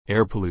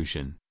Air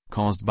pollution,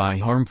 caused by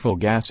harmful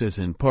gases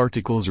and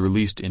particles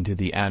released into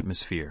the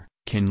atmosphere,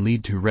 can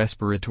lead to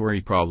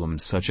respiratory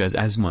problems such as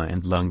asthma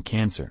and lung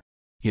cancer.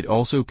 It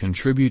also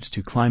contributes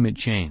to climate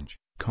change,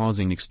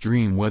 causing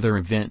extreme weather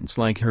events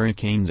like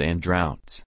hurricanes and droughts.